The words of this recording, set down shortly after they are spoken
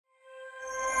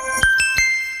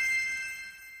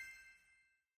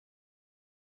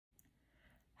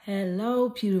Hello,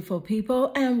 beautiful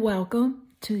people, and welcome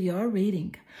to your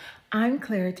reading. I'm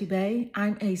Clarity Bay.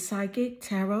 I'm a psychic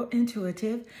tarot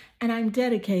intuitive, and I'm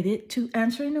dedicated to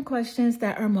answering the questions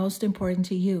that are most important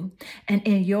to you. And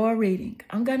in your reading,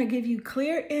 I'm going to give you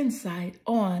clear insight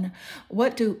on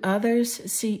what do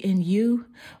others see in you,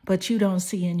 but you don't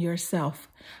see in yourself.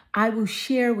 I will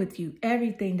share with you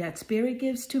everything that Spirit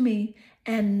gives to me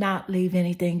and not leave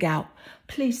anything out.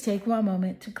 Please take one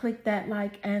moment to click that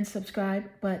like and subscribe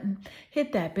button.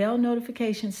 Hit that bell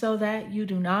notification so that you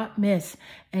do not miss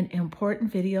an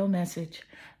important video message.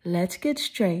 Let's get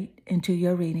straight into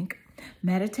your reading.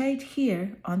 Meditate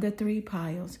here on the 3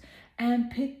 piles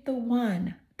and pick the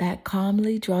one that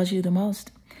calmly draws you the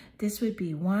most. This would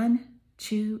be 1,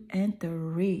 2, and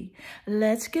 3.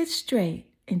 Let's get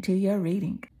straight into your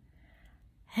reading.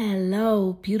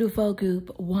 Hello, beautiful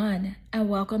group 1, and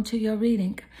welcome to your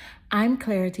reading. I'm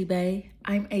Clarity Bay.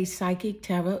 I'm a psychic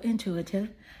tarot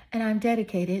intuitive, and I'm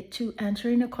dedicated to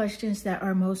answering the questions that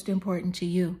are most important to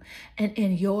you. And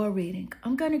in your reading,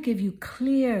 I'm going to give you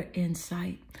clear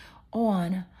insight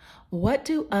on what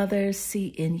do others see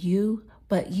in you,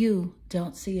 but you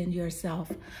don't see in yourself.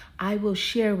 I will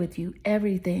share with you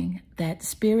everything that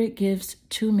Spirit gives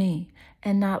to me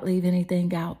and not leave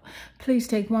anything out. Please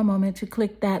take one moment to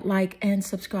click that like and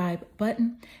subscribe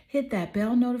button. Hit that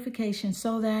bell notification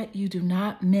so that you do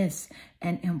not miss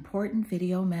an important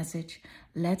video message.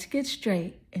 Let's get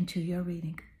straight into your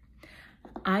reading.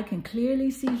 I can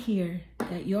clearly see here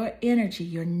that your energy,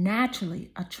 you're naturally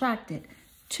attracted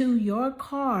to your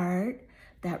card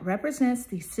that represents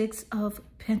the 6 of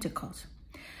Pentacles.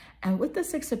 And with the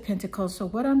 6 of Pentacles, so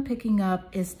what I'm picking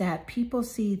up is that people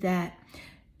see that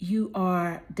you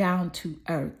are down to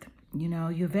earth. You know,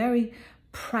 you're very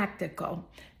practical.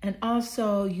 And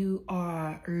also you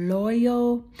are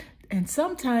loyal and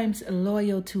sometimes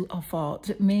loyal to a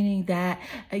fault, meaning that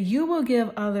you will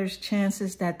give others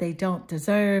chances that they don't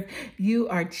deserve. You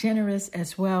are generous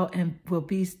as well and will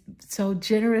be so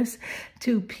generous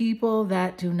to people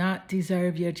that do not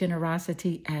deserve your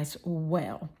generosity as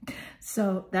well.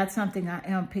 So that's something I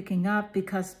am picking up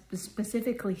because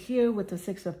specifically here with the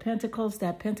 6 of Pentacles,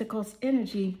 that Pentacles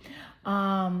energy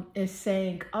is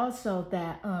saying also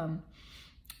that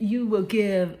you will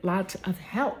give lots of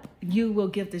help. You will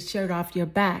give the shirt off your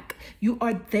back. You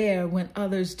are there when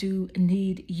others do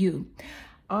need you.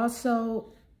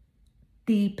 Also,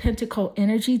 the Pentacle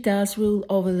energy does rule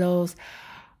over those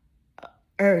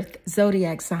Earth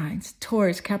zodiac signs,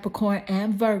 Taurus, Capricorn,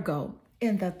 and Virgo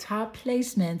in the top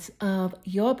placements of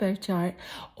your birth chart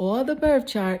or the birth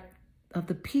chart of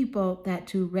the people that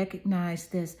do recognize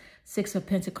this 6 of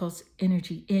Pentacles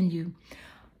energy in you.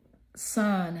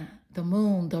 Sun, the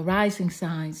moon, the rising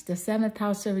signs, the 7th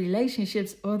house of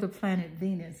relationships, or the planet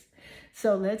Venus.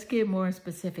 So let's get more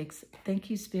specifics. Thank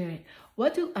you, Spirit.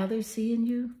 What do others see in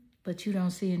you, but you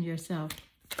don't see in yourself?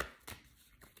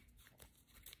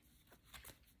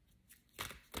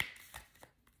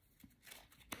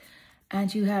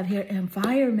 And you have here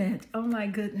environment. Oh my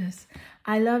goodness.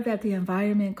 I love that the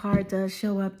environment card does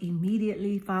show up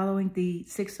immediately following the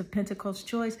 6 of Pentacles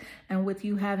choice. And with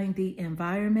you having the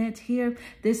environment here,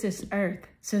 this is Earth.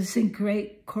 So it's in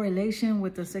great correlation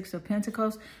with the 6 of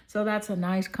Pentacles. So that's a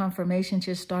nice confirmation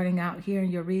just starting out here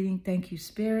in your reading. Thank you,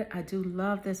 Spirit. I do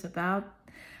love this about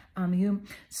you.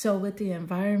 So with the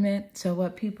environment, so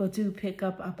what people do pick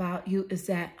up about you is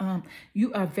that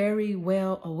you are very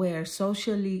well aware,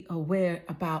 socially aware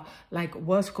about like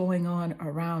what's going on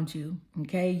around you.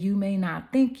 Okay, you may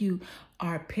not think you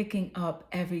are picking up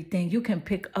everything. You can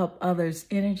pick up others'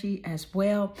 energy as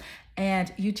well,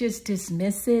 and you just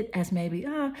dismiss it as maybe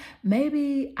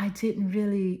maybe I didn't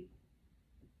really,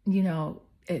 you know,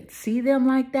 see them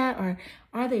like that, or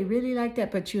are they really like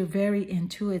that? But you're very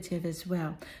intuitive as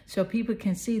well. So people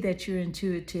can see that you're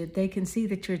intuitive. They can see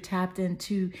that you're tapped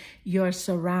into your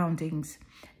surroundings,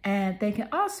 and they can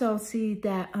also see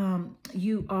that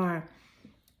you are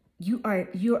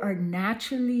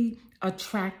naturally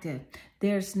attractive.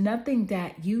 There's nothing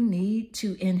that you need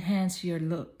to enhance your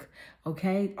look,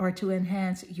 okay, or to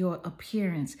enhance your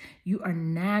appearance. You are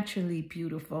naturally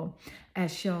beautiful,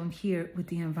 as shown here with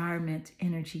the environment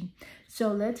energy. So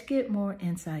let's get more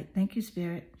insight. Thank you,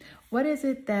 Spirit. What is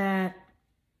it that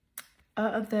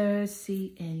others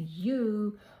see in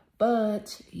you,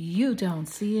 but you don't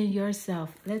see in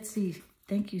yourself? Let's see.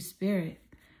 Thank you, Spirit.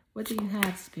 What do you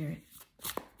have, Spirit?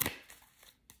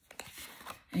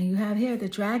 And you have here the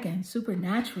dragon,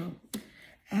 supernatural.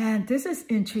 And this is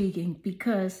intriguing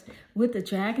because with the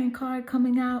dragon card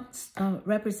coming out,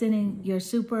 representing your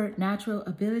supernatural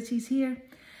abilities here.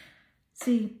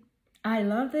 See, I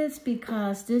love this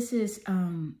because this is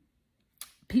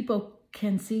people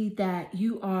can see that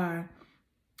you are,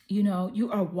 you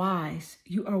are wise.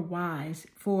 You are wise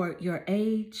for your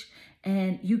age,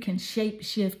 and you can shape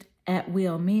shift at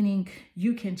will, meaning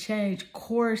you can change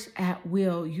course at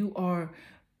will. You are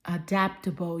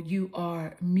adaptable. You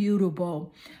are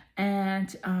mutable.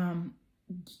 And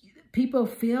people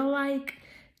feel like,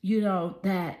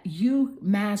 that you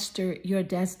master your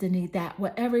destiny, that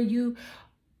whatever you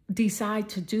decide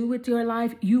to do with your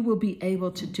life, you will be able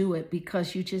to do it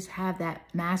because you just have that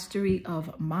mastery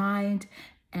of mind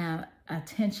and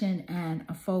attention and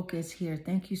a focus here.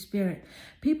 Thank you, Spirit.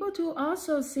 People do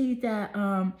also see that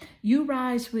you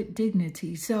rise with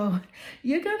dignity. So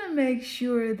you're going to make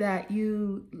sure that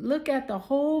you look at the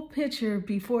whole picture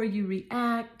before you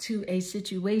react to a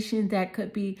situation that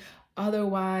could be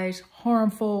otherwise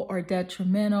harmful or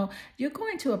detrimental. You're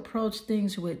going to approach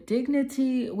things with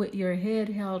dignity, with your head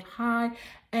held high,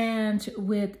 and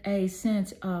with a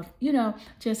sense of,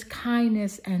 just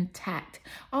kindness and tact.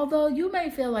 Although you may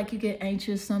feel like you get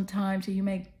anxious sometimes, and you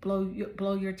may blow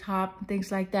your top and things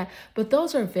like that, but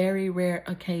those are very rare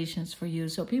occasions for you.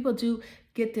 So people do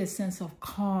get this sense of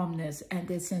calmness and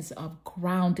this sense of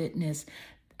groundedness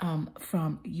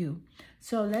from you.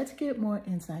 So let's get more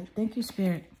insight. Thank you,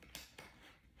 Spirit.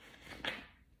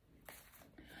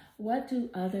 What do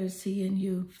others see in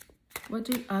you? What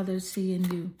do others see in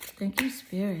you? Thank you,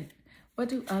 Spirit. What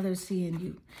do others see in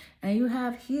you? And you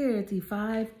have here the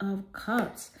 5 of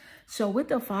Cups. So with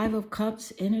the 5 of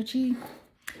Cups energy,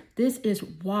 this is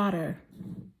water,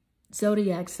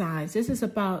 zodiac signs. This is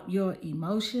about your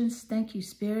emotions. Thank you,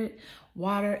 Spirit.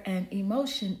 Water and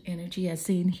emotion energy as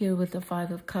seen here with the 5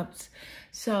 of Cups.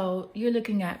 So you're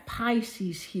looking at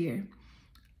Pisces here.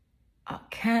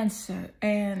 Cancer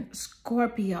and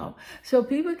Scorpio. So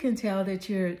people can tell that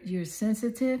you're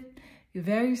sensitive. You're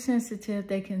very sensitive.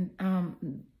 They can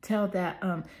tell that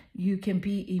you can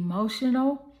be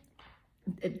emotional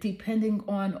depending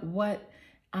on what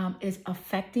is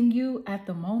affecting you at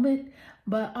the moment.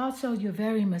 But also you're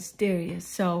very mysterious.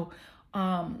 So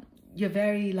you're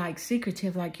very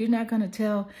secretive. Like you're not going to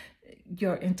tell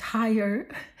your entire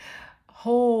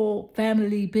whole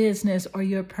family business or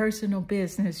your personal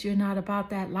business. You're not about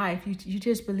that life. You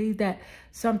just believe that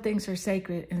some things are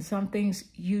sacred and some things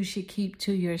you should keep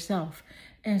to yourself.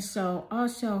 And so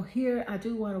also here, I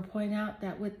do want to point out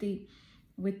that with the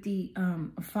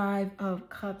 5 of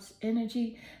Cups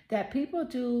energy, that people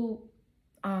do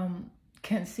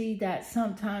can see that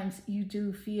sometimes you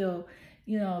do feel,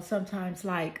 sometimes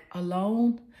like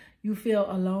alone. You feel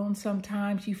alone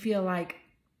sometimes. You feel like,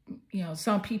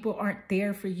 some people aren't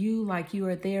there for you like you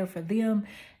are there for them.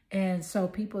 And so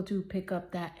people do pick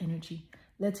up that energy.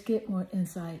 Let's get more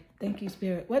insight. Thank you,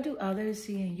 Spirit. What do others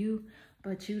see in you,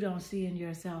 but you don't see in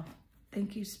yourself?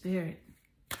 Thank you, Spirit.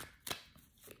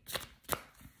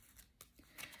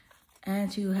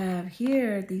 And you have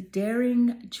here the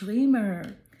daring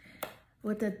dreamer.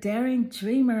 With the daring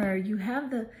dreamer, you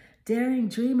have the daring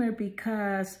dreamer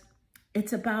because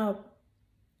it's about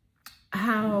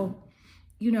how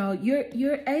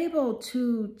you're able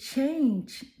to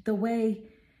change the way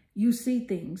you see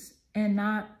things and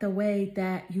not the way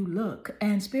that you look.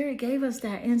 And Spirit gave us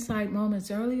that insight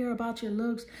moments earlier about your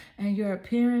looks and your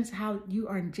appearance, how you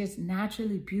are just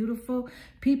naturally beautiful.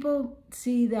 People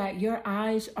see that your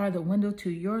eyes are the window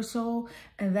to your soul,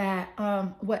 and that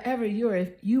whatever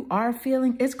you are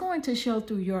feeling, it's going to show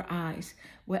through your eyes.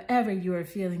 Whatever you are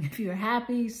feeling, if you're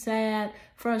happy, sad,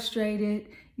 frustrated,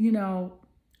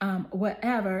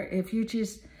 whatever,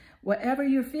 whatever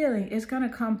you're feeling, it's going to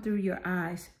come through your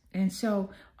eyes. And so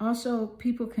also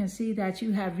people can see that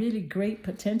you have really great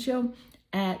potential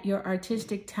at your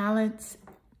artistic talents,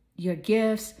 your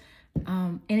gifts,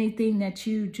 anything that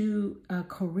you do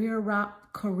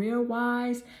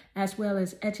career-wise, as well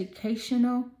as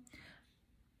educational.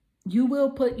 You will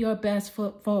put your best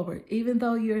foot forward, even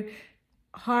though you're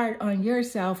hard on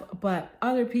yourself, but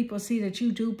other people see that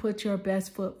you do put your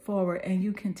best foot forward and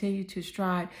you continue to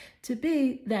strive to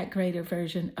be that greater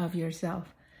version of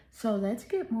yourself. So let's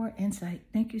get more insight.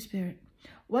 Thank you, Spirit.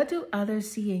 What do others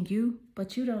see in you,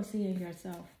 but you don't see in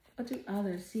yourself? What do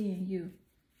others see in you,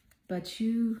 but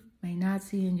you may not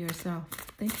see in yourself?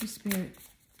 Thank you, Spirit.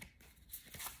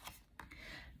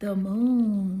 The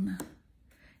moon.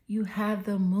 You have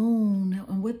the moon.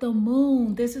 And with the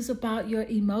moon, this is about your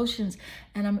emotions.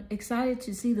 And I'm excited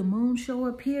to see the moon show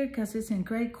up here because it's in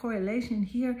great correlation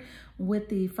here with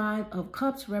the 5 of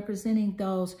Cups, representing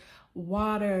those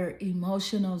water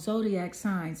emotional zodiac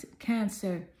signs: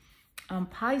 Cancer,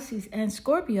 Pisces and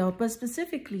Scorpio, but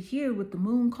specifically here with the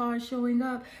moon card showing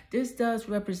up, this does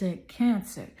represent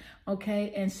Cancer,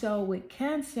 okay? And so with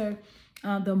Cancer,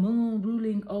 the moon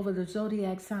ruling over the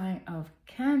zodiac sign of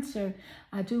Cancer,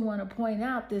 I do want to point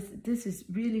out this is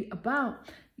really about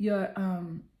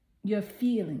your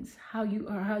feelings, how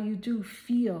you do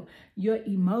feel, your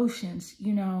emotions,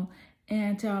 you know.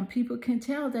 And people can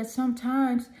tell that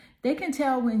sometimes they can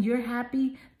tell when you're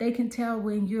happy. They can tell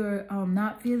when you're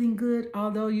not feeling good,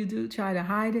 although you do try to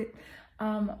hide it.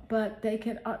 But they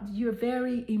can. You're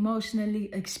very emotionally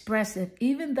expressive,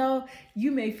 even though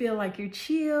you may feel like you're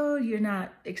chill, you're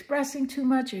not expressing too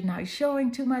much, you're not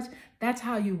showing too much. That's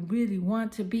how you really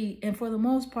want to be. And for the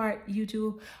most part, you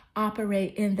do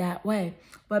operate in that way.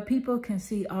 But people can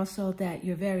see also that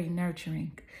you're very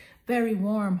nurturing, very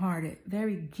warm-hearted,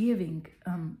 very giving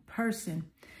person.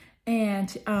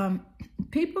 And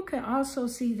people can also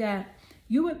see that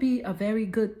you would be a very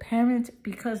good parent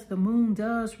because the moon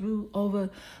does rule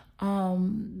over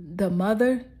the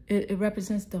mother. It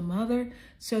represents the mother.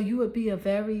 So you would be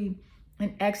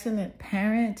an excellent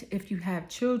parent if you have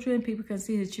children. People can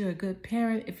see that you're a good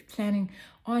parent if you're planning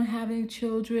on having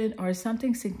children or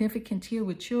something significant here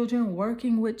with children,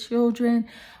 working with children.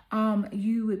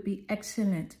 You would be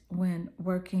excellent when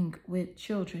working with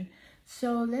children.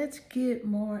 So let's get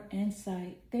more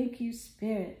insight. Thank you,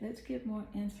 Spirit. Let's get more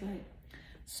insight.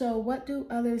 So what do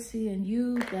others see in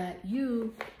you that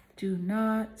you do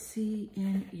not see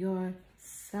in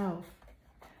yourself?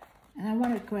 And I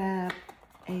want to grab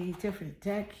a different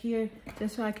deck here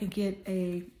just so I can get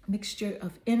a mixture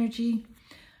of energy.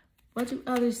 What do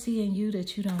others see in you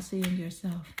that you don't see in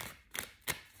yourself?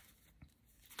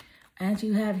 And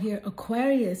you have here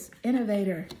Aquarius,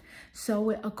 innovator. So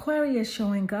with Aquarius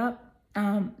showing up,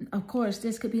 of course,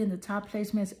 this could be in the top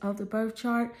placements of the birth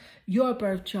chart, your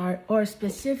birth chart, or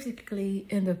specifically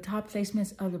in the top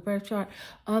placements of the birth chart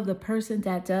of the person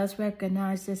that does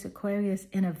recognize this Aquarius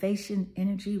innovation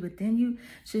energy within you.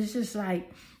 So it's just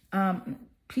like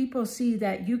people see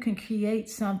that you can create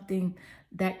something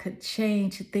that could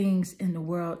change things in the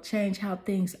world, change how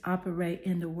things operate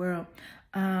in the world.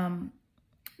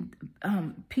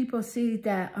 People see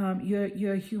that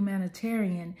you're a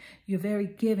humanitarian, you're very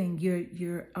giving,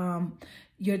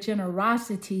 your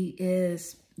generosity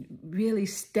is really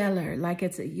stellar, like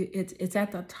it's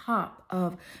at the top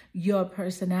of your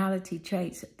personality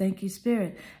traits. Thank you,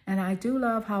 Spirit. And I do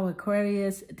love how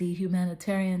Aquarius, the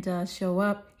humanitarian, does show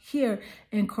up here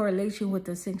in correlation with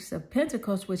the Six of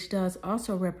Pentacles, which does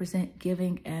also represent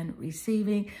giving and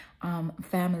receiving,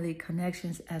 family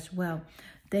connections as well.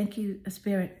 Thank you,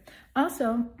 Spirit.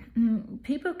 Also,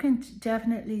 people can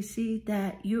definitely see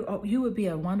that you would be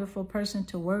a wonderful person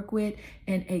to work with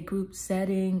in a group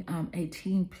setting, a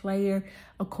team player.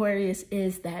 Aquarius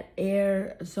is that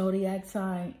air zodiac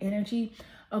sign energy.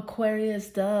 Aquarius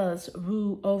does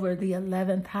rule over the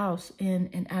 11th house in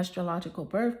an astrological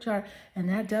birth chart, and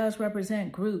that does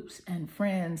represent groups and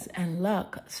friends and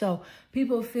luck. So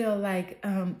people feel like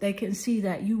they can see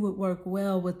that you would work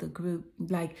well with the group,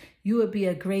 like you would be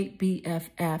a great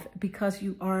BFF because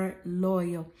you are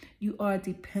loyal, you are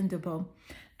dependable.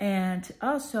 And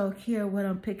also here, what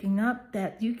I'm picking up,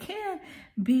 that you can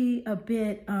be a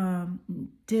bit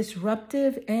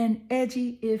disruptive and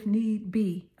edgy if need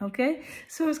be, okay?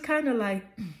 So it's kind of like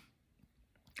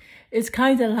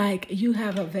you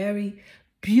have a very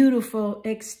beautiful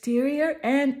exterior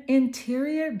and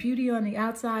interior, beauty on the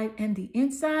outside and the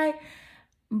inside.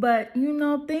 But, you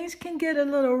know, things can get a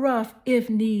little rough if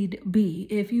need be.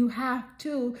 If you have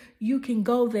to, you can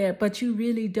go there, but you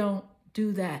really don't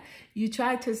do that. You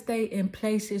try to stay in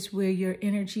places where your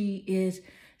energy is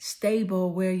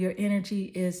stable, where your energy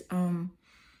is,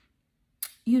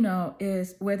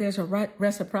 is where there's a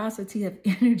reciprocity of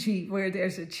energy, where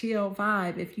there's a chill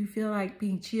vibe. If you feel like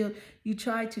being chill, you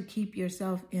try to keep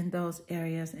yourself in those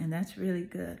areas, and that's really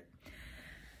good.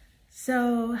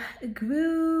 So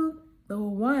group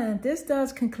 1, this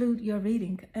does conclude your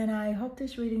reading, and I hope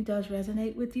this reading does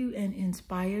resonate with you and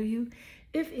inspire you.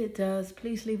 If it does,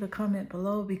 please leave a comment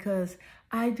below because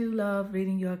I do love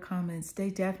reading your comments. They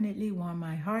definitely warm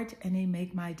my heart and they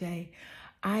make my day.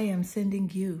 I am sending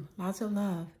you lots of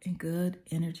love and good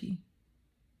energy.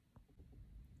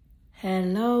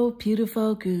 Hello,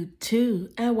 beautiful group 2,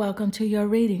 and welcome to your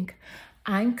reading.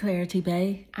 I'm Clarity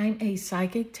Bay. I'm a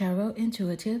psychic tarot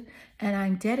intuitive, and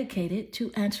I'm dedicated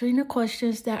to answering the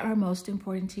questions that are most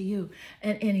important to you.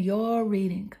 And in your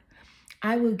reading,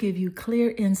 I will give you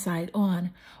clear insight on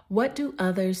what do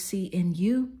others see in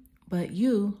you, but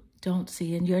you don't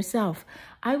see in yourself.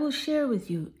 I will share with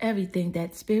you everything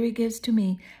that Spirit gives to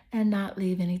me and not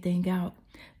leave anything out.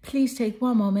 please take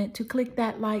one moment to click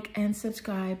that like and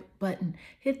subscribe button.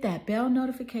 Hit that bell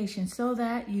notification so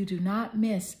that you do not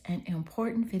miss an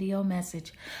important video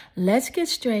message. Let's get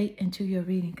straight into your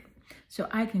reading. So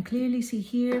I can clearly see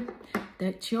here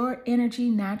that your energy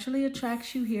naturally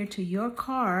attracts you here to your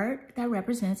card that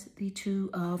represents the Two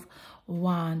of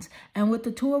Wands. And with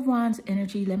the Two of Wands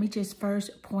energy, let me just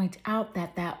first point out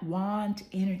that that wand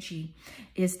energy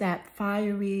is that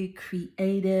fiery,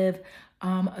 creative,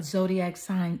 zodiac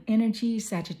sign energy,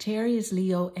 Sagittarius,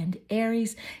 Leo, and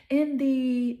Aries in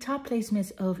the top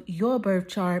placements of your birth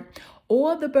chart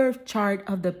or the birth chart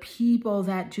of the people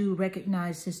that do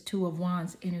recognize this Two of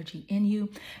Wands energy in you.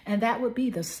 And that would be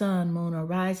the sun, moon, or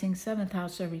rising, 7th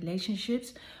house of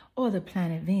relationships, or the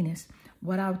planet Venus.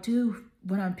 What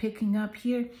I'm picking up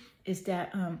here is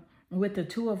that with the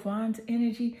Two of Wands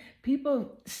energy,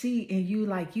 people see in you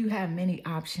like you have many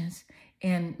options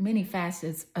and many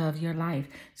facets of your life.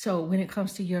 So when it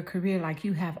comes to your career, like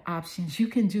you have options, you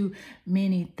can do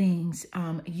many things.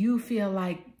 You feel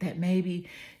like that maybe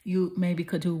you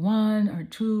could do 1 or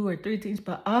 2 or 3 things,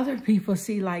 but other people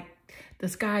see like the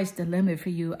sky's the limit for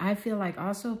you. I feel like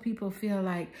also people feel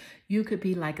like you could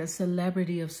be like a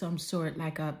celebrity of some sort,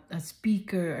 like a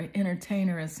speaker, an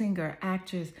entertainer, a singer,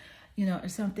 actress, you know, or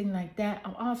something like that.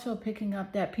 I'm also picking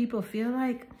up that people feel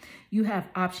like you have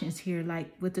options here. Like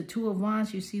with the Two of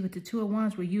Wands, you see with the Two of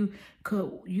Wands where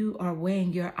you are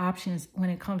weighing your options when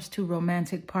it comes to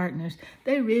romantic partners.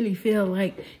 They really feel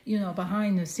like, you know,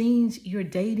 behind the scenes, you're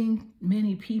dating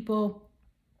many people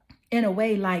in a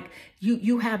way like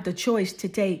you have the choice to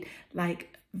date like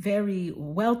very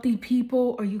wealthy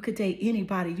people, or you could date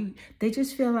anybody. They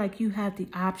just feel like you have the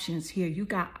options here. You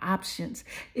got options,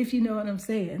 if you know what I'm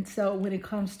saying. So when it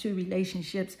comes to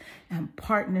relationships and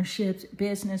partnerships,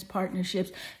 business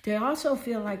partnerships, they also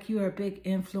feel like you're a big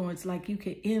influence, like you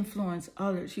could influence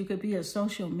others. You could be a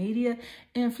social media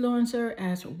influencer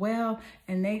as well.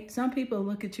 And some people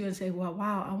look at you and say, well,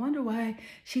 wow, I wonder why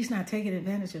she's not taking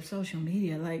advantage of social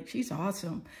media. Like, she's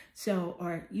awesome. So,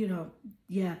 or, you know,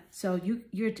 yeah. So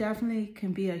you're definitely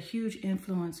can be a huge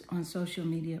influence on social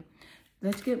media.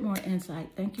 Let's get more insight.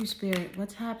 Thank you, Spirit.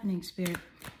 What's happening, Spirit?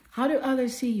 How do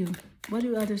others see you? What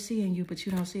do others see in you, but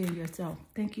you don't see in yourself?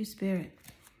 Thank you, Spirit.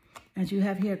 And you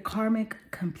have here karmic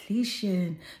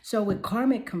completion. So with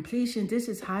karmic completion, this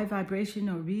is high vibration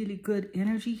or really good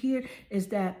energy here, is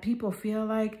that people feel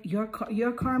like your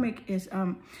karmic is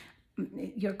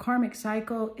your karmic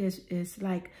cycle is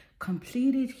like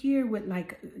completed here with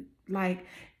like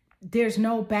there's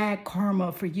no bad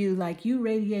karma for you. Like you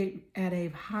radiate at a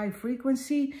high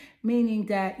frequency, meaning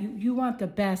that you want the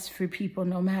best for people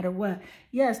no matter what.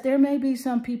 Yes, there may be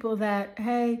some people that,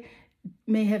 hey,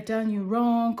 may have done you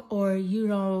wrong, or, you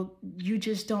know, you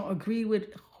just don't agree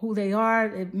with who they are.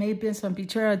 It may have been some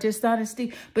betrayal,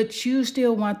 dishonesty, but you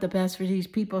still want the best for these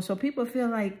people. So people feel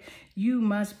like you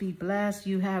must be blessed.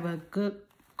 You have a good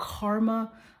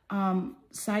karma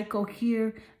cycle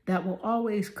here that will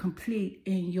always complete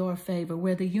in your favor,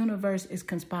 where the universe is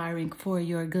conspiring for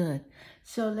your good.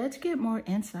 So let's get more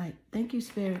insight. Thank you,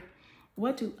 Spirit.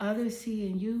 What do others see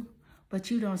in you,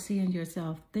 but you don't see in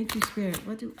yourself? Thank you, Spirit.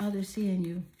 What do others see in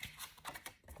you?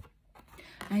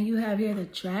 And you have here the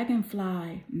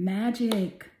dragonfly,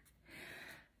 magic.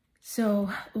 So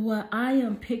what I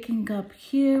am picking up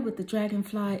here with the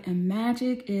dragonfly and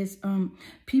magic is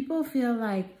people feel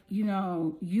like, you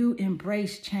know, you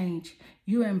embrace change.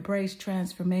 You embrace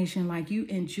transformation. Like you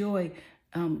enjoy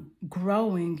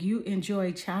growing. You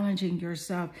enjoy challenging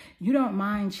yourself. You don't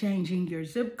mind changing your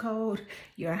zip code,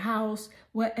 your house,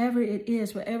 whatever it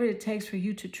is, whatever it takes for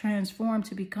you to transform,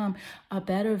 to become a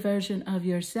better version of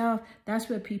yourself. That's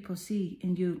what people see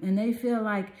in you. And they feel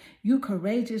like you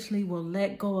courageously will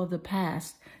let go of the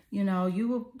past. You know, you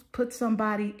will put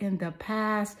somebody in the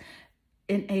past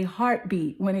in a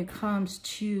heartbeat when it comes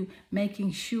to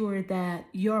making sure that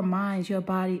your mind, your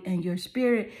body, and your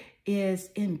spirit is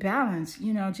in balance.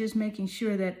 You know, just making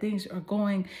sure that things are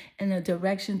going in a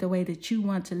direction the way that you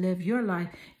want to live your life.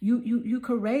 You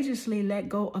courageously let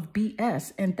go of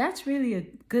BS, and that's really a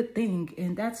good thing,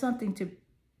 and that's something to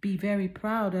be very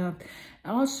proud of.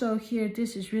 Also here,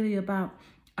 this is really about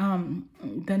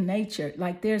the nature.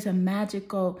 Like there's a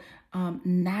magical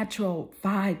natural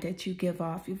vibe that you give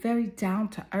off. You're very down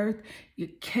to earth. You're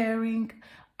caring.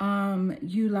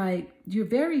 You're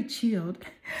very chilled.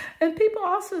 And people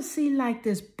also see like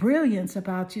this brilliance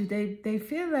about you. They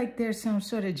feel like there's some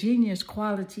sort of genius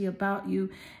quality about you,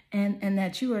 and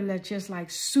that you are just like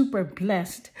super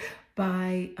blessed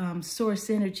by source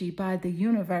energy, by the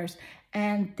universe.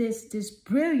 And this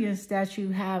brilliance that you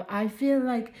have, I feel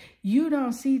like you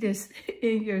don't see this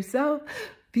in yourself,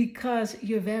 because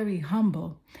you're very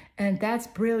humble. And that's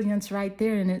brilliance right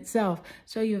there in itself.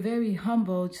 So you're very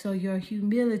humble. So your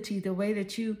humility, the way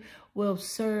that you will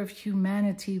serve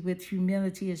humanity with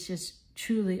humility is just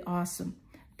truly awesome.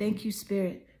 Thank you,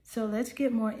 Spirit. So let's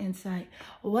get more insight.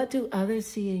 What do others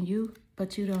see in you,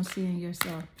 but you don't see in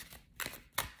yourself?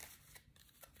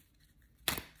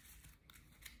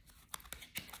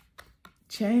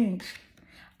 Change.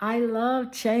 I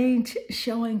love change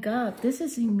showing up. This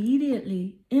is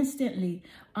immediately, instantly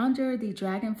under the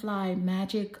Dragonfly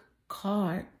Magic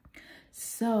card.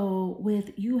 So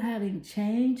with you having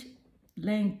change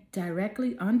laying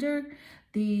directly under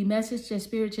the message that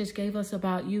Spirit just gave us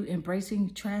about you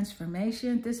embracing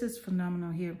transformation, this is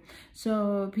phenomenal here.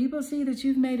 So people see that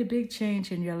you've made a big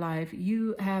change in your life.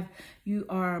 You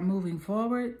are moving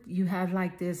forward. You have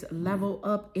like this level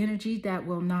up energy that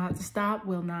will not stop,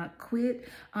 will not quit.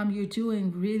 You're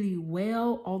doing really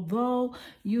well, although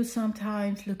you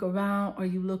sometimes look around or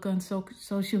you look on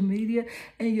social media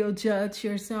and you'll judge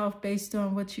yourself based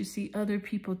on what you see other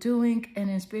people doing. And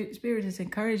in Spirit is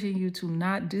encouraging you to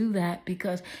not do that, because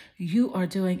you are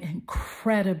doing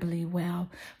incredibly well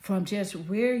from just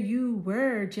where you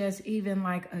were just even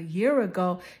like a year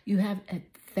ago. You have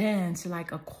advanced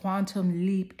like a quantum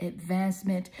leap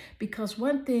advancement, because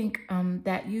one thing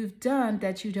that you've done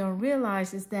that you don't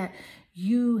realize is that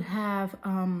you have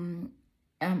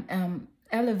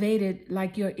elevated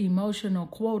like your emotional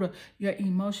quota, your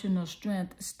emotional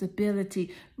strength,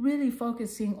 stability, really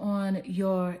focusing on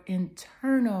your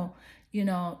internal,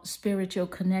 spiritual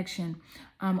connection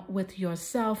with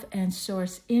yourself and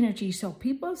source energy. So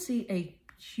people see a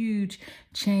huge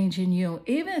change in you,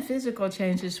 even physical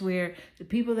changes where the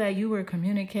people that you were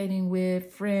communicating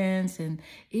with, friends, and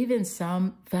even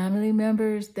some family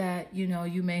members that,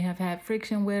 you may have had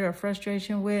friction with or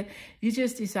frustration with, you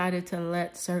just decided to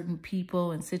let certain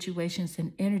people and situations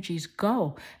and energies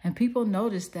go. And people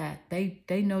notice that. They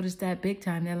notice that big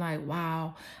time. They're like,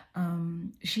 wow,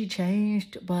 she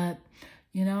changed, but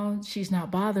she's not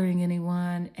bothering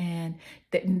anyone. And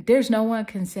there's no one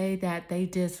can say that they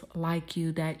dislike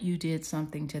you, that you did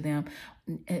something to them.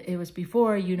 It was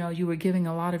before, you were giving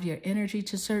a lot of your energy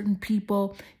to certain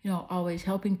people, always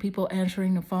helping people,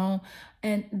 answering the phone.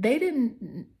 And they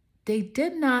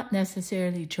did not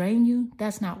necessarily drain you.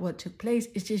 That's not what took place.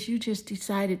 It's just you just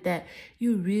decided that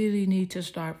you really need to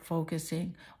start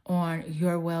focusing on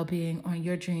your well-being, on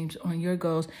your dreams, on your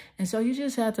goals. And so you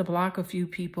just had to block a few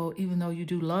people, even though you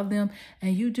do love them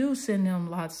and you do send them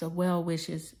lots of well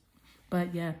wishes.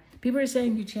 But yeah, people are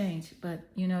saying you changed, but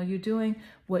you're doing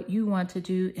what you want to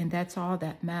do, and that's all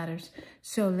that matters.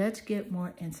 So let's get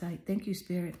more insight. Thank you,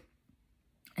 Spirit.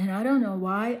 And I don't know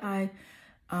why I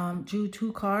drew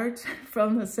two cards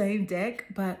from the same deck,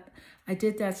 but I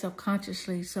did that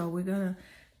subconsciously. So we're going to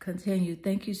continue.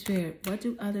 Thank you, Spirit. What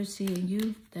do others see in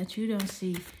you that you don't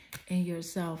see in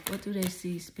yourself? What do they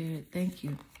see, Spirit? Thank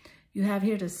you. You have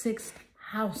here the 6th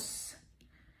house.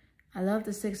 I love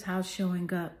the 6th house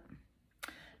showing up,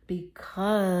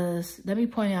 because let me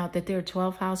point out that there are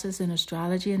 12 houses in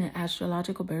astrology and an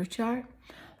astrological birth chart.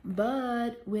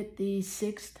 But with the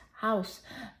 6th house,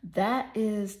 that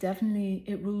is definitely,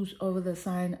 it rules over the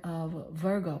sign of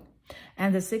Virgo.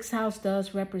 And the 6th house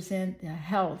does represent the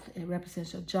health. It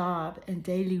represents your job and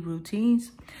daily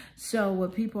routines. So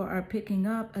what people are picking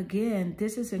up, again,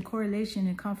 this is in correlation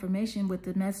and confirmation with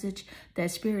the message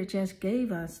that Spirit just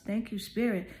gave us. Thank you,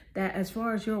 Spirit, that as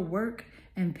far as your work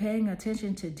and paying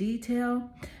attention to detail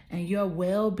and your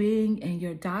well-being and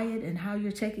your diet and how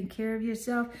you're taking care of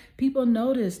yourself, people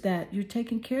notice that you're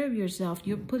taking care of yourself.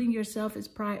 You're putting yourself as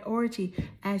priority,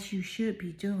 as you should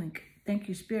be doing. Thank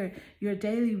you, Spirit. Your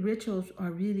daily rituals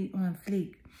are really on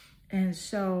fleek. And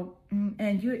so,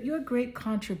 and you're a great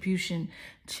contribution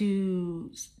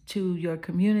to your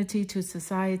community, to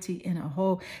society in a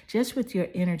whole, just with your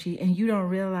energy. And you don't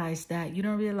realize that. You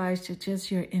don't realize that just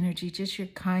your energy, just your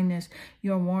kindness,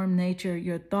 your warm nature,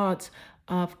 your thoughts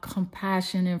of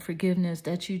compassion and forgiveness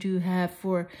that you do have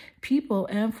for people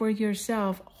and for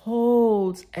yourself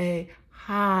holds a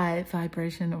high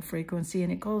vibrational frequency,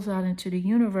 and it goes out into the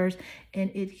universe and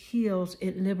it heals,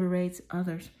 it liberates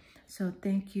others. So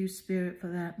thank you, Spirit, for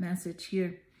that message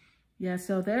here. Yeah,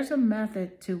 so there's a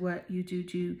method to what you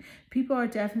do. People are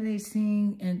definitely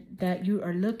seeing and that you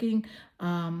are looking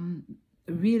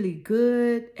really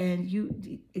good, and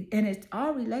it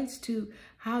all relates to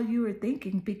how you were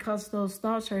thinking, because those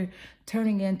thoughts are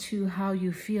turning into how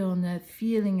you feel, and that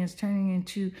feeling is turning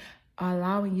into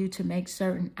allowing you to make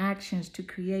certain actions to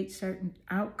create certain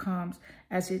outcomes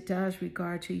as it does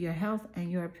regard to your health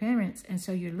and your appearance. And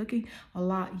so you're looking a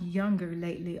lot younger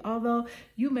lately. Although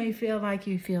you may feel like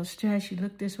you feel stressed, you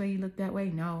look this way, you look that way.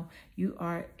 No, you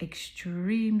are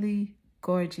extremely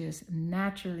gorgeous,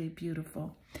 naturally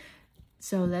beautiful.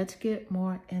 So let's get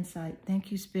more insight.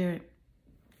 Thank you, Spirit.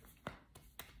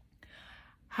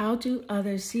 How do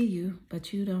others see you,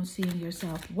 but you don't see in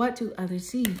yourself? What do others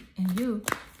see in you,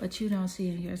 but you don't see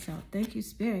in yourself? Thank you,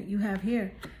 Spirit. You have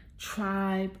here,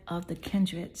 tribe of the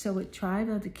kindred. So with tribe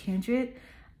of the kindred,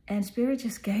 and Spirit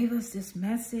just gave us this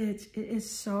message. It is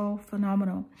so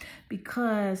phenomenal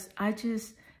because I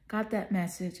just got that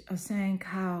message of saying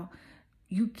how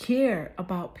you care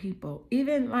about people,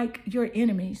 even like your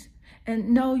enemies. And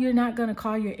no, you're not going to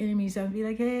call your enemies up and be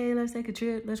like, hey, let's take a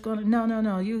trip. Let's go.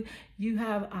 No. You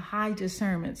have a high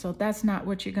discernment. So that's not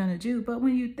what you're going to do. But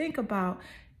when you think about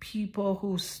people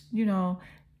who, you know,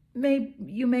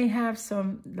 you may have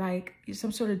some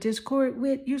sort of discord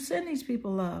with, you send these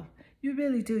people love. You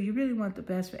really do. You really want the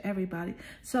best for everybody.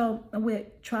 So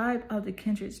with tribe of the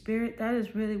kindred spirit, that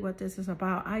is really what this is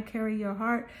about. I carry your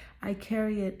heart. I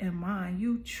carry it in mine.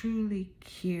 You truly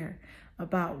care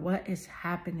about what is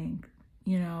happening,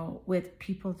 you know, with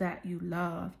people that you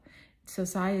love,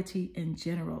 society in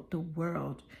general, the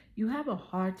world. You have a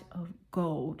heart of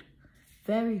gold,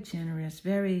 very generous,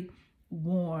 very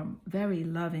warm, very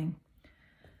loving,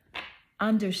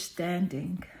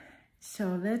 understanding.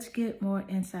 So let's get more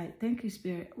insight. Thank you,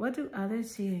 Spirit. What do others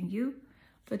see in you,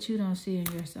 but you don't see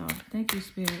in yourself? Thank you,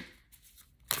 Spirit.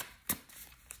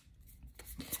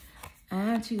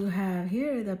 And you have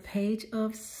here the Page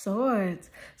of Swords.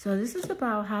 So this is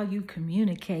about how you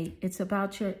communicate. It's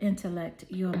about your intellect,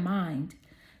 your mind.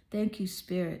 Thank you,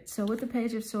 Spirit. So with the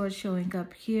Page of Swords showing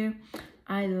up here,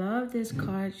 I love this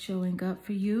card showing up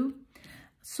for you.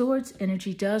 Swords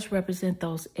energy does represent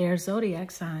those air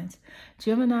zodiac signs,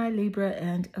 Gemini, Libra,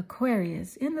 and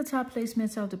Aquarius. In the top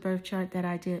placements of the birth chart that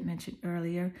I did mention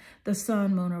earlier, the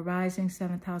sun, moon, or rising,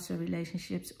 7th house of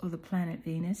relationships, or the planet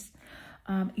Venus.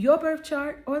 Your birth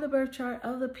chart or the birth chart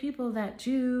of the people that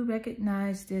do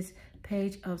recognize this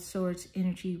Page of Swords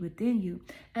energy within you.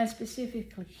 And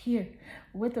specifically here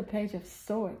with the Page of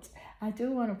Swords, I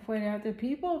do want to point out that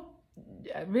people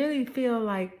really feel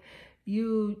like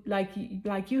you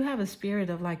have a spirit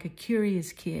of like a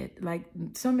curious kid. Like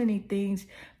so many things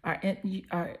are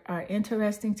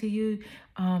interesting to you.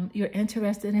 You're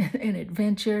interested in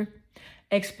adventure,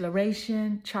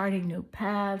 exploration, charting new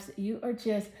paths. You are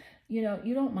just, you know,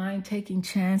 you don't mind taking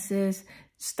chances,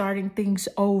 starting things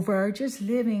over, just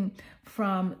living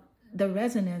from the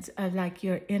resonance of like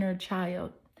your inner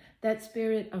child, that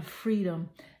spirit of freedom.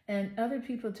 And other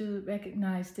people do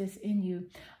recognize this in you.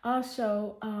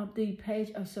 Also, the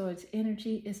Page of Swords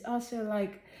energy is also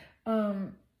like,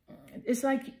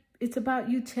 it's about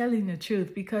you telling the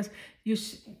truth, because you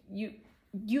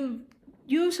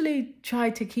usually try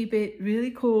to keep it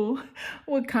really cool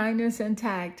with kindness and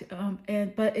tact.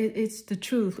 But it's the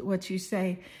truth, what you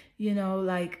say. You know,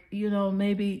 like, you know,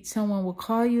 maybe someone will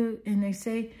call you and they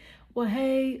say, well,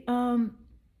 hey,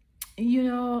 you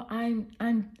know,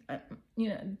 you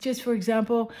know, just for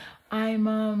example, I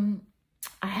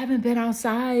haven't been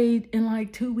outside in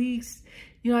like 2 weeks.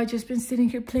 You know, I just been sitting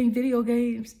here playing video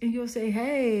games. And you'll say,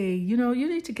 hey, you know, you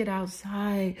need to get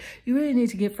outside. You really need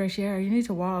to get fresh air. You need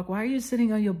to walk. Why are you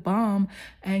sitting on your bum?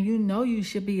 And you know you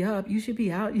should be up. You should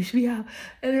be out. You should be out.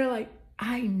 And they're like,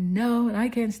 I know, and I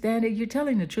can't stand it. You're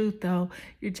telling the truth, though.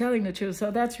 You're telling the truth. So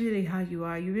that's really how you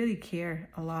are. You really care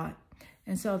a lot.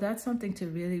 And so that's something to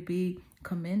really be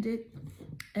commended.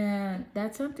 And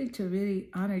that's something to really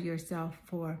honor yourself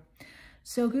for.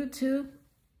 So group 2,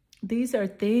 these are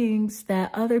things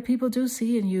that other people do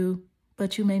see in you,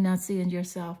 but you may not see in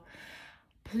yourself.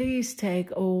 Please take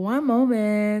one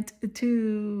moment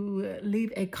to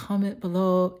leave a comment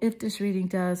below if this reading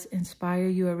does inspire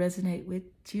you or resonate with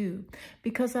you,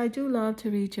 because I do love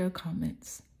to read your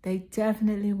comments. They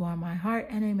definitely warm my heart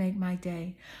and they make my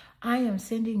day. I am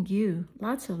sending you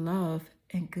lots of love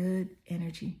and good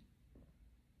energy.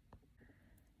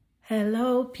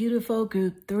 Hello, beautiful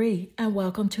group 3, and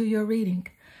welcome to your reading.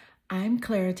 I'm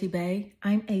Clarity Bay.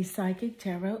 I'm a psychic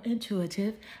tarot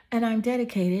intuitive, and I'm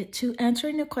dedicated to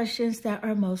answering the questions that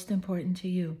are most important to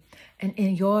you. And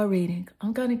in your reading,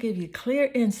 I'm going to give you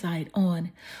clear insight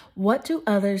on what do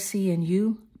others see in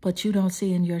you, but you don't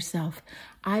see in yourself.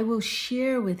 I will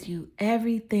share with you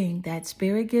everything that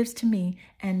Spirit gives to me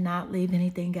and not leave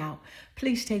anything out.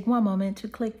 Please take one moment to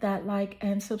click that like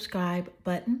and subscribe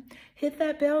button. Hit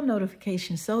that bell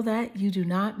notification so that you do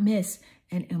not miss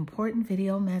an important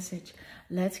video message.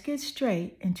 Let's get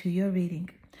straight into your reading.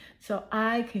 So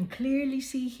I can clearly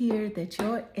see here that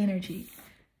your energy,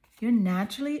 you're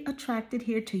naturally attracted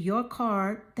here to your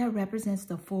card that represents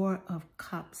the Four of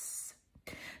Cups.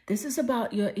 This is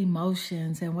about your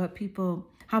emotions and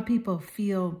how people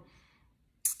feel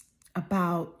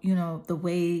about, the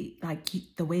way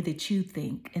that you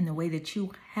think and the way that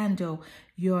you handle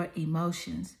your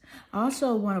emotions. I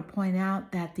also want to point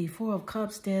out that the Four of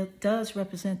Cups does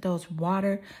represent those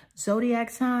water zodiac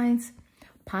signs,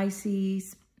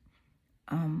 Pisces,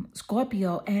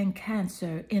 Scorpio, and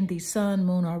Cancer in the sun,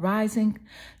 moon, or rising,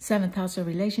 7th house of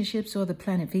relationships, or the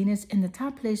planet Venus in the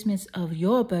top placements of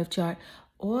your birth chart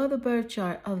or the birth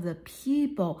chart of the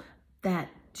people that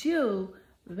do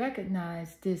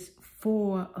recognize this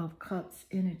Four of Cups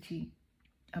energy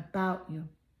about you.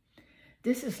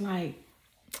 This is like,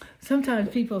 sometimes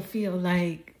people feel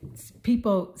like,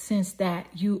 people sense that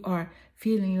you are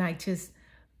feeling like just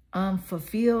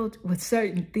unfulfilled with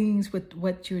certain things with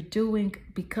what you're doing,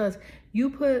 because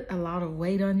you put a lot of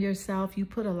weight on yourself. You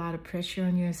put a lot of pressure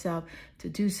on yourself to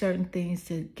do certain things,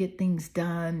 to get things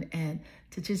done, and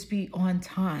to just be on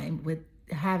time with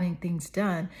having things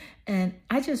done. And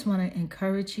I just want to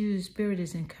encourage you, Spirit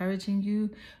is encouraging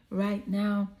you right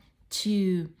now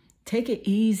to take it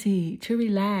easy, to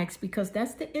relax, because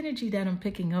that's the energy that I'm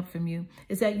picking up from you,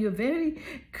 is that you're very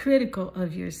critical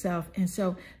of yourself. And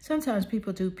so sometimes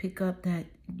people do pick up that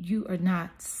you are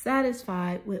not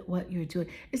satisfied with what you're doing.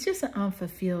 It's just an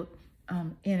unfulfilled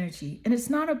energy. And it's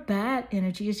not a bad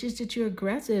energy. It's just that you're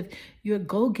aggressive. You're a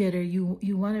go-getter. You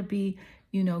want to be,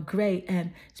 great.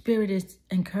 And Spirit is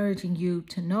encouraging you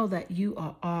to know that you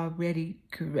are already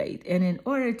great. And in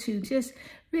order to just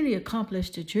really accomplish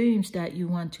the dreams that you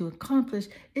want to accomplish,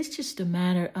 it's just a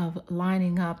matter of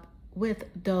lining up with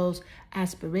those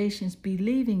aspirations,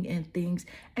 believing in things,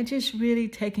 and just really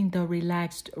taking the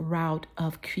relaxed route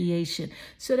of creation.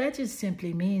 So that just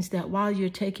simply means that while you're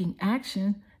taking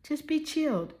action, just be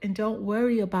chilled and don't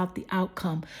worry about the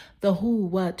outcome, the who,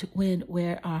 what, when,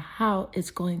 where, or how it's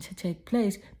going to take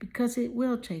place, because it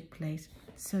will take place.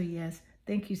 So yes,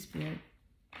 thank you, Spirit.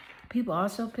 People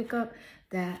also pick up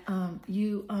that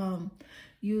you are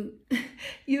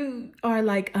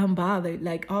like unbothered.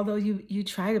 Like, although you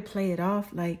try to play it off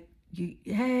like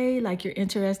like you're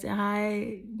interested.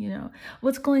 Hi,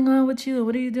 what's going on with you?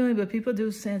 What are you doing? But people do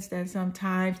sense that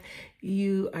sometimes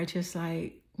you are just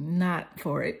like, not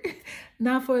for it,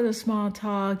 not for the small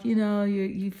talk,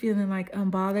 you feeling like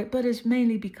unbothered, but it's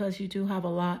mainly because you do have a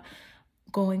lot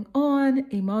going on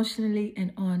emotionally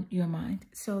and on your mind.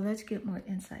 So let's get more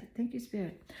insight. Thank you,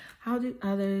 Spirit. What do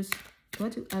others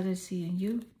see in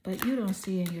you, but you don't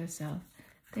see in yourself?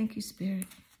 Thank you, Spirit.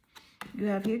 You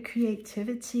have your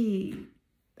creativity.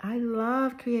 I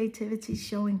love creativity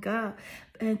showing up,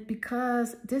 and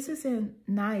because this is a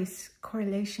nice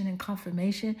correlation and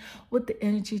confirmation with the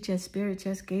energy Spirit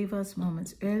just gave us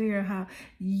moments earlier, how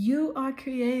you are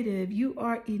creative, you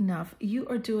are enough, you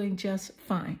are doing just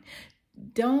fine.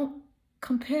 Don't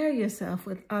compare yourself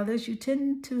with others. You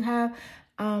tend to have,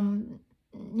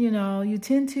 you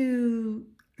tend to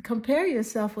compare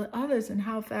yourself with others and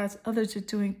how fast others are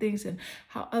doing things and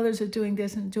how others are doing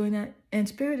this and doing that. And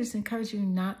Spirit is encouraging you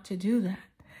not to do that,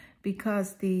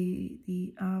 because the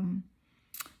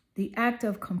act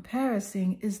of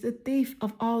comparison is the thief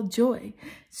of all joy.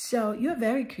 So you're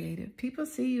very creative. People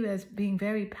see you as being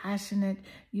very passionate.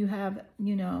 You have,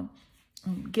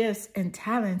 gifts and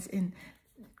talents in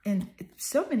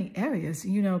so many areas,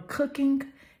 cooking,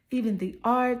 even the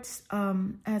arts,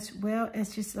 as well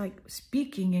as just like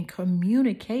speaking and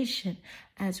communication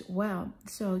as well.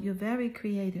 So you're very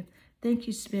creative. Thank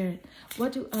you, Spirit.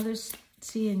 What do others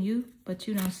see in you, but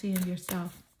you don't see in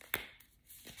yourself?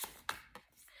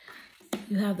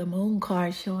 You have the Moon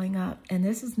card showing up. And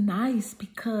this is nice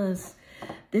because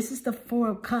this is the Four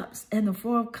of Cups. And the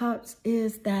Four of Cups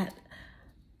is that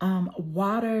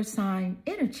water sign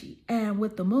energy. And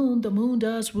with the moon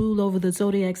does rule over the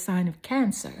zodiac sign of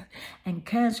Cancer. And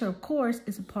Cancer, of course,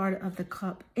 is a part of the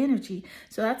cup energy.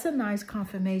 So that's a nice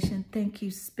confirmation. Thank you,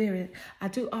 Spirit. I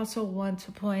do also want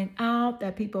to point out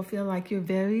that people feel like you're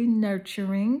very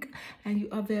nurturing and you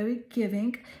are very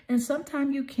giving. And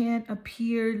sometimes you can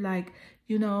appear like,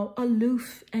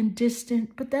 aloof and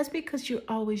distant, but that's because you're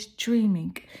always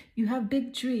dreaming. You have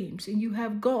big dreams and you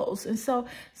have goals. And so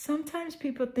sometimes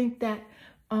people think that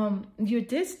you're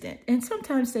distant, and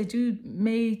sometimes they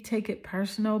may take it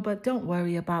personal, but don't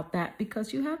worry about that,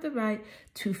 because you have the right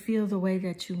to feel the way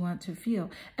that you want to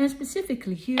feel. And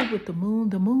specifically here with the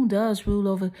moon does rule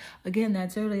over, again,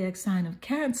 that zodiac sign of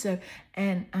Cancer.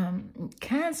 And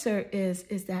Cancer is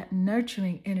that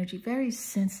nurturing energy, very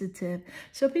sensitive.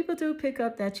 So people do pick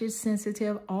up that you're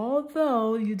sensitive,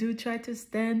 although you do try to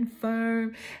stand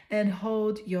firm and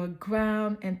hold your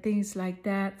ground and things like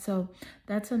that. So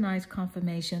that's a nice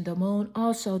confirmation. The moon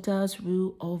also does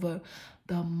rule over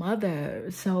the mother.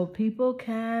 So people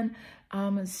can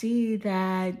see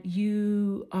that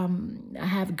you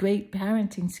have great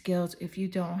parenting skills. If you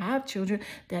don't have children,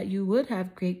 that you would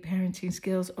have great parenting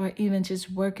skills, or even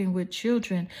just working with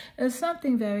children. There's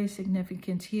something very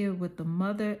significant here with the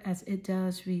mother, as it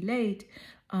does relate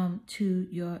to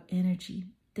your energy.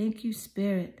 Thank you,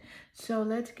 Spirit. So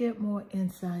let's get more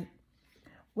insight.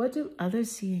 What do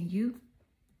others see in you,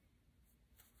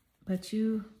 but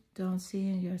you don't see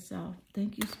in yourself?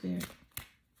 Thank you, Spirit.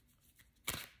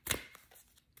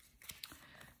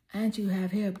 And you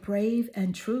have here brave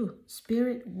and true,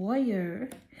 Spirit warrior.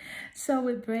 So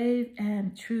with brave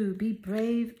and true, be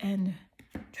brave and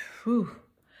true.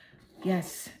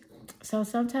 Yes. So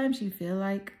sometimes you feel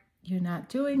like you're not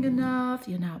doing enough,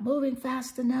 you're not moving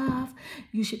fast enough,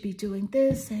 you should be doing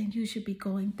this and you should be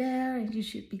going there and you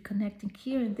should be connecting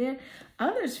here and there.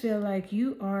 Others feel like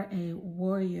you are a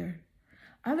warrior.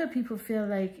 Other people feel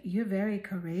like you're very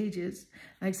courageous.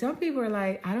 Like some people are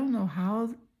like, I don't know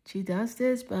how she does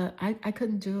this, but I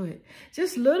couldn't do it.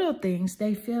 Just little things.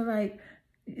 They feel like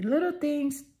little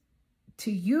things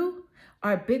to you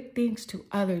are big things to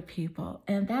other people.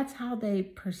 And that's how they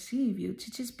perceive you,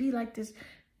 to just be like this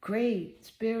great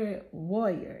spirit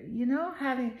warrior, you know,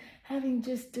 having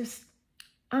just this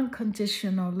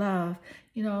unconditional love,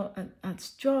 you know, a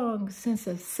strong sense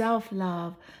of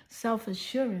self-love,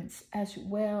 self-assurance, as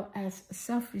well as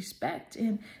self-respect,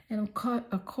 and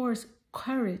of course,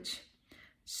 courage.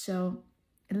 So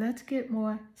let's get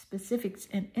more specifics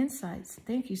and insights.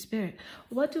 Thank you, Spirit.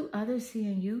 What do others see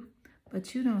in you,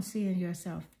 but you don't see in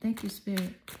yourself? Thank you,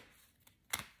 Spirit.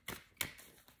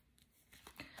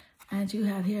 And you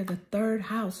have here the third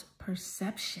house,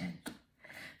 perception.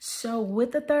 So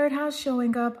with the third house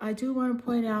showing up, I do want to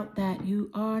point out that you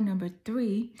are number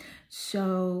 3.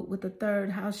 So with the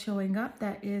third house showing up,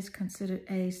 that is considered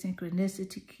a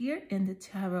synchronicity here in the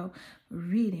tarot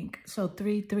reading. So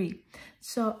 3-3.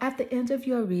 So at the end of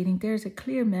your reading, there's a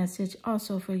clear message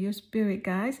also for your spirit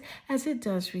guides, as it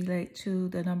does relate to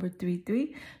the number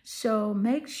 3-3. So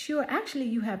make sure, actually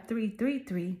you have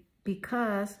 3-3-3,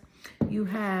 because you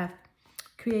have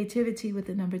creativity with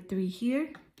the number 3 here.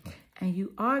 And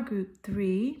you are group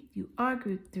 3,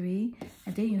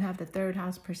 and then you have the third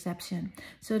house perception.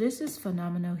 So this is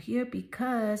phenomenal here,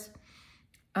 because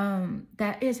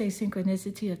that is a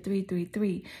synchronicity of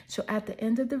 3-3-3. So at the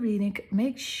end of the reading,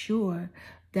 make sure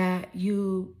that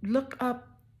you look up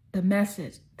the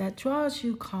message that draws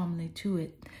you calmly to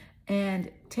it,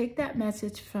 and take that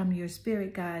message from your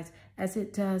spirit guides, as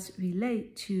it does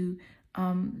relate to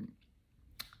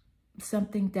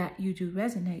something that you do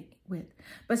resonate with.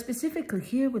 But specifically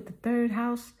here with the third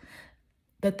house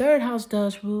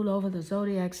does rule over the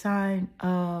zodiac sign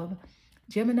of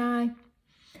Gemini.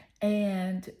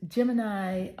 And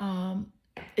Gemini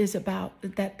is about,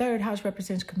 that third house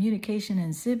represents communication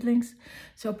and siblings.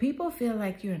 So people feel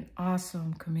like you're an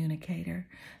awesome communicator,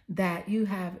 that you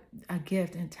have a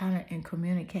gift and talent in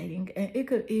communicating. And it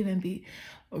could even be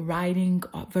writing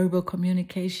or verbal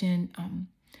communication,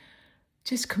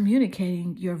 just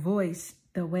communicating your voice,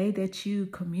 the way that you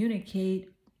communicate,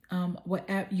 what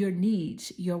your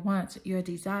needs, your wants, your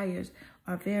desires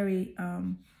are very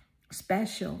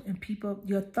special, and people,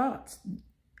 your thoughts.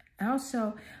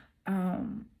 Also,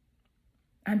 I'm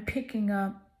picking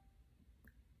up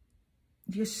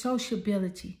your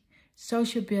sociability.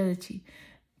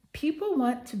 People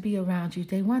want to be around you.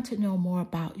 They want to know more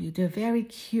about you. They're very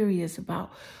curious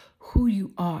about who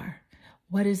you are.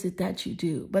 What is it that you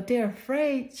do? But they're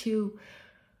afraid to,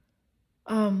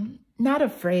 not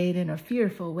afraid in a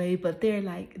fearful way, but they're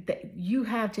like, you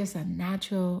have just a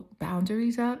natural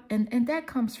boundaries up. And that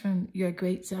comes from your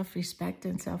great self-respect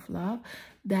and self-love,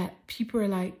 that people are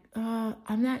like,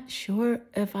 I'm not sure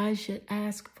if I should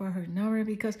ask for her number,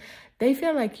 because they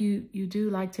feel like you do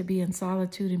like to be in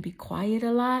solitude and be quiet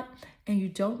a lot. And you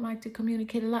don't like to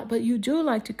communicate a lot, but you do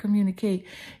like to communicate.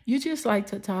 You just like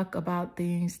to talk about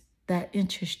things that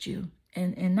interest you,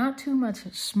 and not too much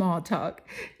small talk.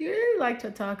 You really like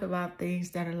to talk about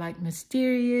things that are like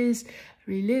mysterious,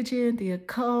 religion, the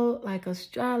occult, like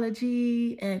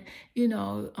astrology, and, you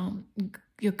know,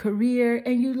 your career.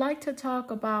 And you like to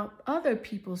talk about other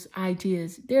people's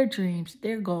ideas, their dreams,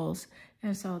 their goals.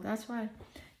 And so that's why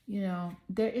You know,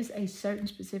 there is a certain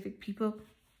specific people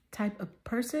type of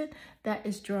person that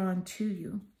is drawn to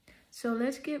you. So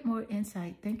let's get more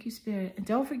insight. Thank you, Spirit. And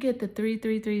don't forget the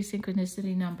 333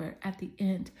 synchronicity number at the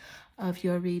end of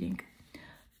your reading.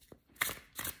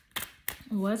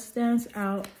 What stands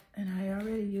out? And I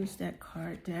already used that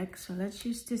card deck, so let's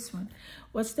use this one.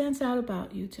 What stands out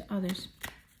about you to others?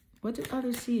 What do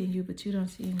others see in you but you don't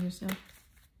see in yourself?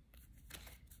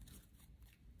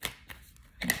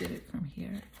 I get it from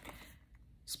here.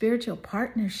 Spiritual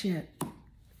partnership.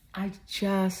 I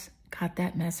just got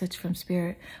that message from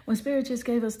Spirit. When Spirit just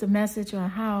gave us the message on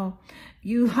how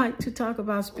you like to talk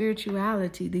about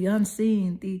spirituality, the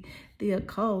unseen, the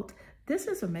occult. This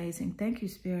is amazing. Thank you,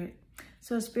 Spirit.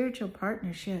 So spiritual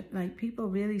partnership, like people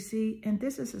really see, and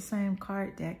this is the same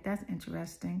card deck. That's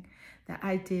interesting that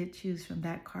I did choose from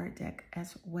that card deck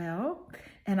as well.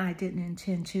 And I didn't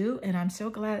intend to. And I'm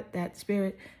so glad that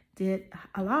Spirit did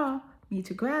allow me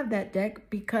to grab that deck,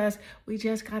 because we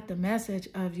just got the message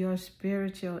of your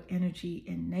spiritual energy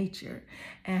in nature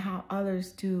and how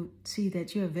others do see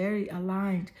that you're very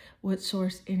aligned with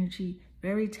source energy,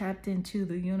 very tapped into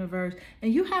the universe,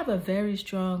 and you have a very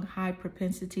strong, high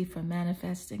propensity for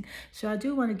manifesting. So I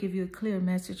do want to give you a clear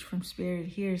message from Spirit.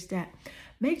 Here's that.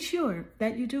 Make sure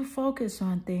that you do focus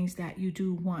on things that you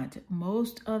do want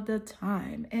most of the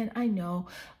time. And I know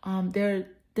there are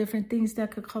different things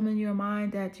that could come in your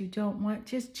mind that you don't want.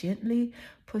 Just gently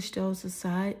push those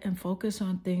aside and focus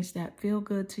on things that feel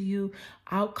good to you,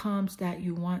 outcomes that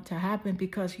you want to happen,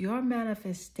 because your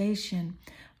manifestation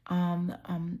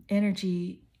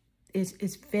energy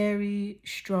is very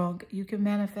strong. You can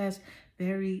manifest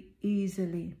very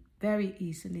easily, very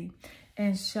easily.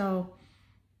 And so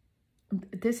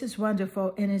this is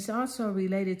wonderful. And it's also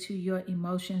related to your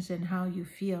emotions and how you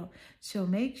feel. So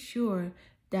make sure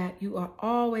that you are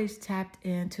always tapped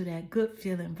into that good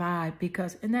feeling vibe,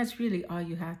 because, and that's really all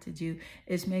you have to do,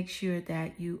 is make sure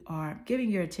that you are giving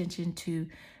your attention to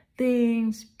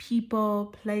things,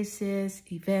 people, places,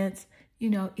 events, you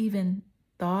know, even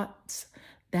thoughts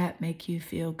that make you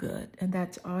feel good. And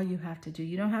that's all you have to do.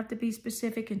 You don't have to be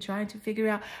specific and trying to figure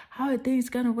out how are things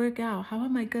going to work out? How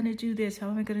am I going to do this? How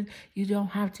am I going to? You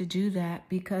don't have to do that,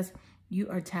 because you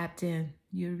are tapped in.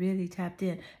 You're really tapped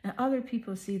in. And other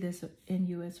people see this in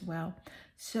you as well.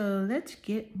 So let's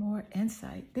get more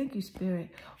insight. Thank you, Spirit.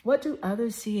 What do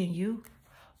others see in you,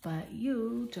 but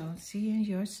you don't see in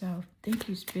yourself? Thank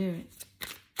you, Spirit.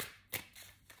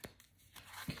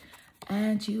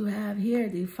 And you have here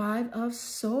the 5 of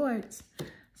Swords.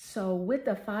 So with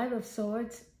the 5 of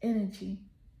Swords energy,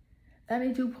 let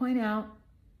me do point out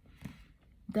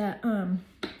that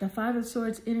the 5 of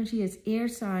Swords energy is air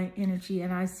sign energy,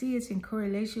 and I see it's in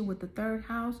correlation with the 3rd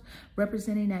house,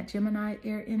 representing that Gemini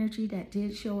air energy that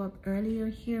did show up earlier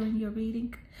here in your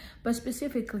reading. But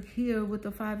specifically here with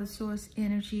the 5 of Swords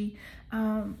energy,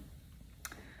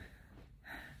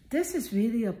 this is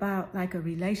really about like a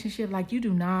relationship. Like, you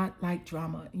do not like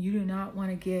drama. You do not want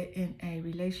to get in a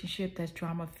relationship that's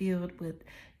drama filled with,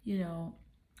 you know,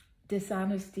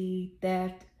 dishonesty,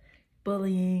 theft,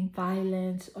 bullying,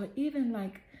 violence, or even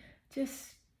like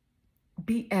just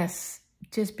BS.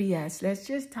 Just BS. Let's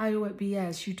just title it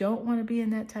BS. You don't want to be in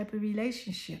that type of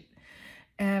relationship.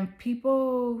 And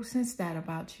people sense that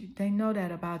about you. They know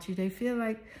that about you. They feel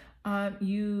like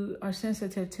you are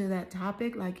sensitive to that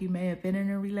topic, like you may have been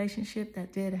in a relationship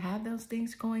that did have those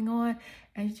things going on,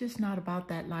 and you're just not about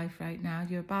that life right now.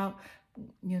 You're about,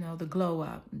 you know, the glow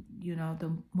up, you know,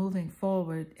 the moving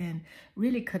forward and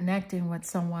really connecting with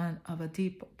someone of a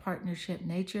deep partnership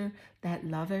nature, that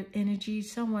lover energy,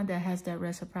 someone that has that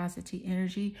reciprocity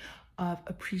energy of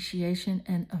appreciation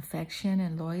and affection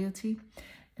and loyalty,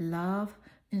 love.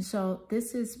 And so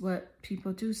this is what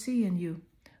people do see in you,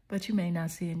 but you may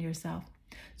not see in yourself.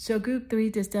 So group 3,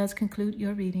 this does conclude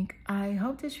your reading. I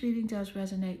hope this reading does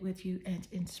resonate with you and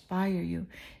inspire you.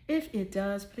 If it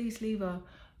does, please leave a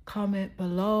comment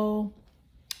below,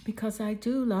 because I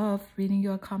do love reading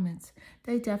your comments.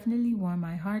 They definitely warm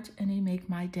my heart and they make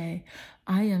my day.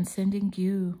 I am sending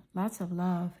you lots of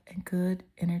love and good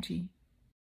energy.